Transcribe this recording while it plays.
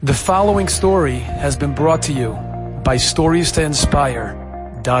The following story has been brought to you by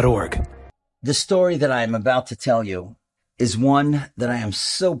StoriesToInspire.org. The story that I am about to tell you is one that I am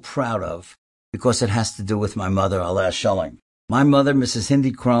so proud of because it has to do with my mother, Aleh Shalom. My mother, Mrs.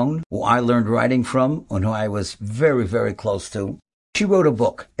 Hindi Krohn, who I learned writing from and who I was very, very close to, she wrote a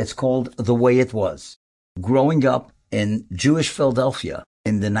book. It's called The Way It Was. Growing up in Jewish Philadelphia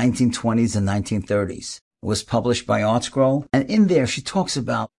in the 1920s and 1930s. It was published by ArtScroll, and in there she talks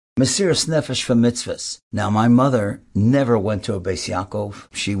about Mesiras Nefesh for mitzvahs. Now, my mother never went to a Beis Yaakov.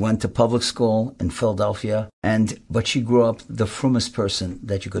 She went to public school in Philadelphia, but she grew up the frummest person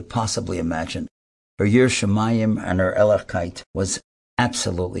that you could possibly imagine. Her Yir Shemayim and her Elachkeit was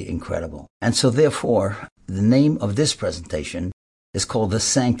absolutely incredible. And so therefore, the name of this presentation is called The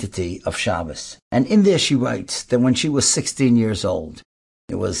Sanctity of Shabbos. And in there she writes that when she was 16 years old,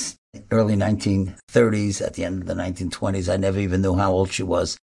 it was early 1930s, at the end of the 1920s. I never even knew how old she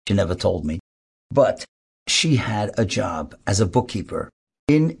was. She never told me. But she had a job as a bookkeeper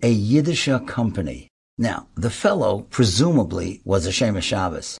in a Yiddish company. Now, the fellow presumably was a Shemesh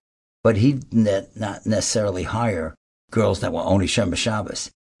Shabbos, but he did not necessarily hire girls that were only Shemesh Shabbos.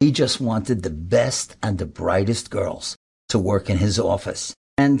 He just wanted the best and the brightest girls to work in his office.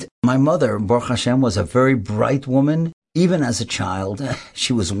 And my mother, Baruch Hashem, was a very bright woman. Even as a child,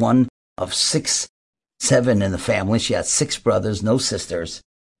 she was one of 7 in the family. She had 6 brothers, no sisters.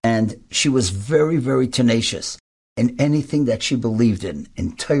 And she was very, very tenacious in anything that she believed in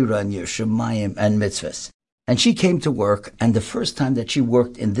Torah and Yir Shemayim and mitzvahs. And she came to work, and the first time that she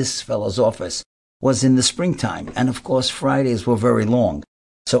worked in this fellow's office was in the springtime. And of course, Fridays were very long.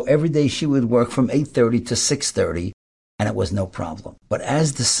 So every day she would work from 8:30 to 6:30, and it was no problem. But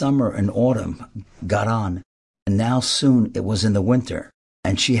as the summer and autumn got on, and now soon it was in the winter,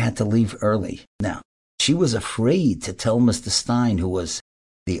 and she had to leave early. Now, she was afraid to tell Mr. Stein, who was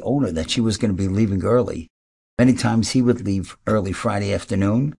the owner, that she was going to be leaving early. Many times he would leave early Friday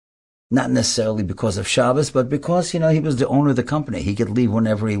afternoon, not necessarily because of Shabbos, but because, he was the owner of the company. He could leave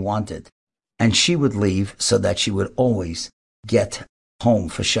whenever he wanted. And she would leave so that she would always get home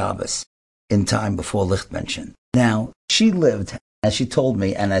for Shabbos in time before Lichtmenschen. Now, she lived, as she told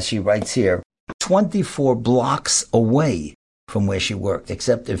me, and as she writes here, 24 blocks away from where she worked,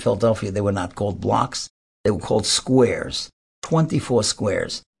 except in Philadelphia they were not called blocks, they were called squares, 24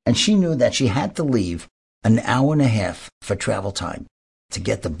 squares. And she knew that she had to leave an hour and a half for travel time to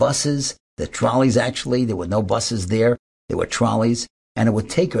get the buses, the trolleys. Actually, there were no buses there were trolleys, and it would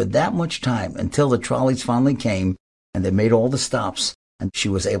take her that much time until the trolleys finally came and they made all the stops and she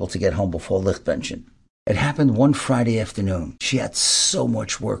was able to get home before Lichtbenchen. It happened one Friday afternoon. She had so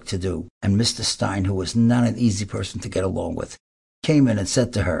much work to do, and Mr. Stein, who was not an easy person to get along with, came in and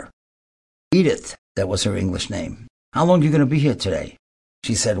said to her, Edith, that was her English name, how long are you going to be here today?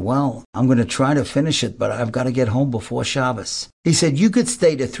 She said, well, I'm going to try to finish it, but I've got to get home before Shabbos. He said, you could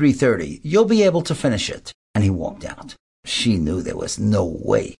stay to 3:30. You'll be able to finish it. And he walked out. She knew there was no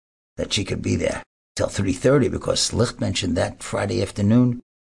way that she could be there till 3:30 because Lichtmenschen that Friday afternoon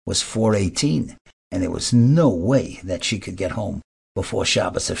was 4:18. And there was no way that she could get home before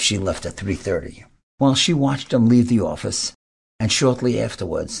Shabbos if she left at 3:30. Well, she watched him leave the office, and shortly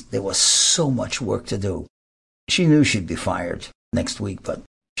afterwards, there was so much work to do. She knew she'd be fired next week, but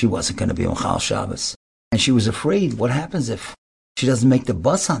she wasn't going to be on Chal Shabbos. And she was afraid, what happens if she doesn't make the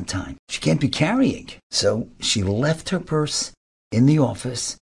bus on time? She can't be carrying. So she left her purse in the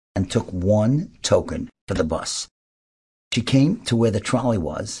office and took one token for the bus. She came to where the trolley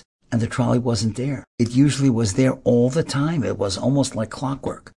was, and the trolley wasn't there. It usually was there all the time. It was almost like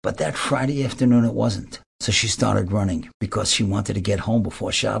clockwork. But that Friday afternoon, it wasn't. So she started running because she wanted to get home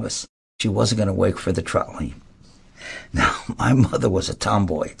before Shabbos. She wasn't going to wait for the trolley. Now, my mother was a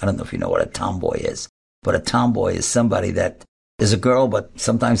tomboy. I don't know if you know what a tomboy is, but a tomboy is somebody that is a girl but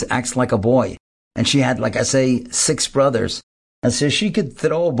sometimes acts like a boy. And she had, like I say, 6 brothers. And so she could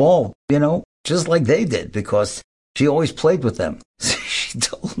throw a ball, just like they did because she always played with them. She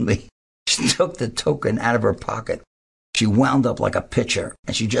told me she took the token out of her pocket. She wound up like a pitcher,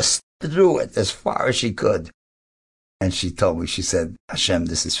 and she just threw it as far as she could. And she told me, she said, Hashem,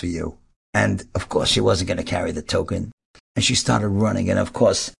 this is for you. And, of course, she wasn't going to carry the token. And she started running. And, of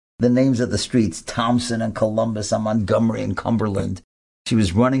course, the names of the streets, Thompson and Columbus and Montgomery and Cumberland. She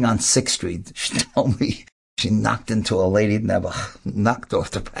was running on 6th Street. She told me she knocked into a lady, never knocked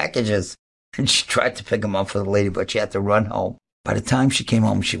off the packages. And she tried to pick them up for the lady, but she had to run home. By the time she came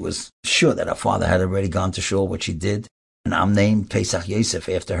home, she was sure that her father had already gone to shul, which he did. And I'm named Paysach Yosef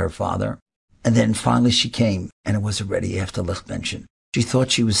after her father. And then finally she came, and it was already after Lichtbenchen. She thought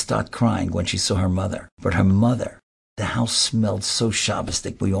she would start crying when she saw her mother. But her mother, The house smelled so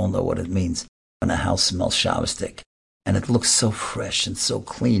Shabbosdik. We all know what it means when a house smells Shabbosdik. And it looked so fresh and so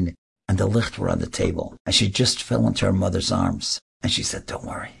clean. And the licht were on the table. And she just fell into her mother's arms. And she said, don't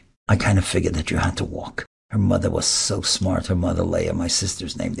worry. I kind of figured that you had to walk. Her mother was so smart. Her mother, Leah, my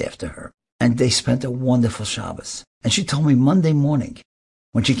sister's named after her. And they spent a wonderful Shabbos. And she told me Monday morning,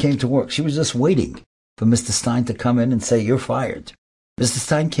 when she came to work, she was just waiting for Mr. Stein to come in and say, you're fired. Mr.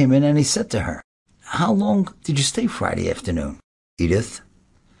 Stein came in and he said to her, how long did you stay Friday afternoon, Edith?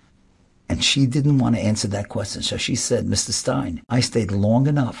 And she didn't want to answer that question. So she said, Mr. Stein, I stayed long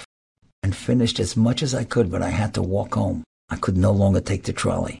enough and finished as much as I could, but I had to walk home. I could no longer take the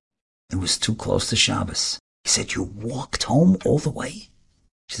trolley. It was too close to Shabbos. He said, you walked home all the way?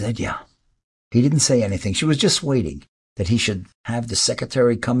 She said, yeah. He didn't say anything. She was just waiting that he should have the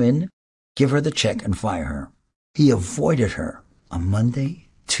secretary come in, give her the check, and fire her. He avoided her on Monday,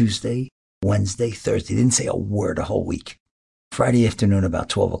 Tuesday, Wednesday, Thursday. He didn't say a word a whole week. Friday afternoon, about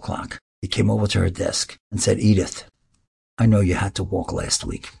 12 o'clock, he came over to her desk and said, Edith, I know you had to walk last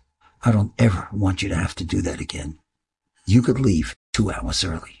week. I don't ever want you to have to do that again. You could leave 2 hours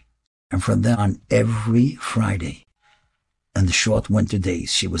early. And from then on, every Friday, in the short winter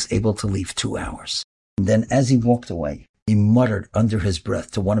days, she was able to leave 2 hours. And then as he walked away, he muttered under his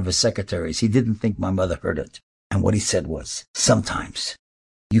breath to one of his secretaries. He didn't think my mother heard it. And what he said was, sometimes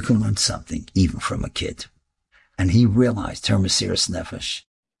you can learn something even from a kid. And he realized her Mesiras Nefesh.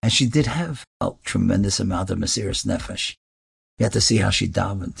 And she did have a tremendous amount of Mesiras Nefesh. You had to see how she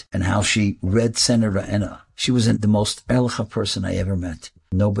davened and how she read Sener Ra'ena. She was the most Erlicha person I ever met.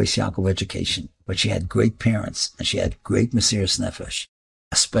 No Beis Yaakov education, but she had great parents and she had great Mesiras Nefesh,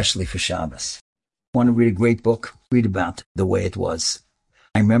 especially for Shabbos. Want to read a great book? Read about the way it was.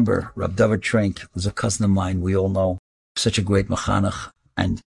 I remember Rab David Trenk was a cousin of mine, we all know, such a great mechanech,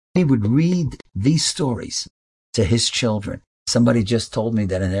 and he would read these stories to his children. Somebody just told me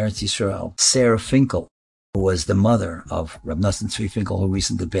that in Eretz Yisrael, Sarah Finkel, who was the mother of Rab Nosson Tzvi Finkel, who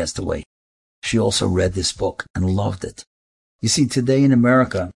recently passed away, she also read this book and loved it. You see, today in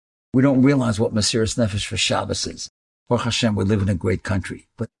America, we don't realize what Mesiras Nefesh for Shabbos is. Baruch Hashem, we live in a great country.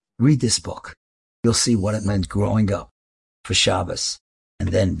 But read this book. You'll see what it meant growing up for Shabbos and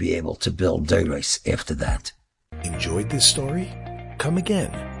then be able to build deiros after that. Enjoyed this story? Come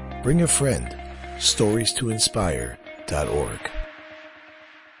again. Bring a friend. StoriesToInspire.org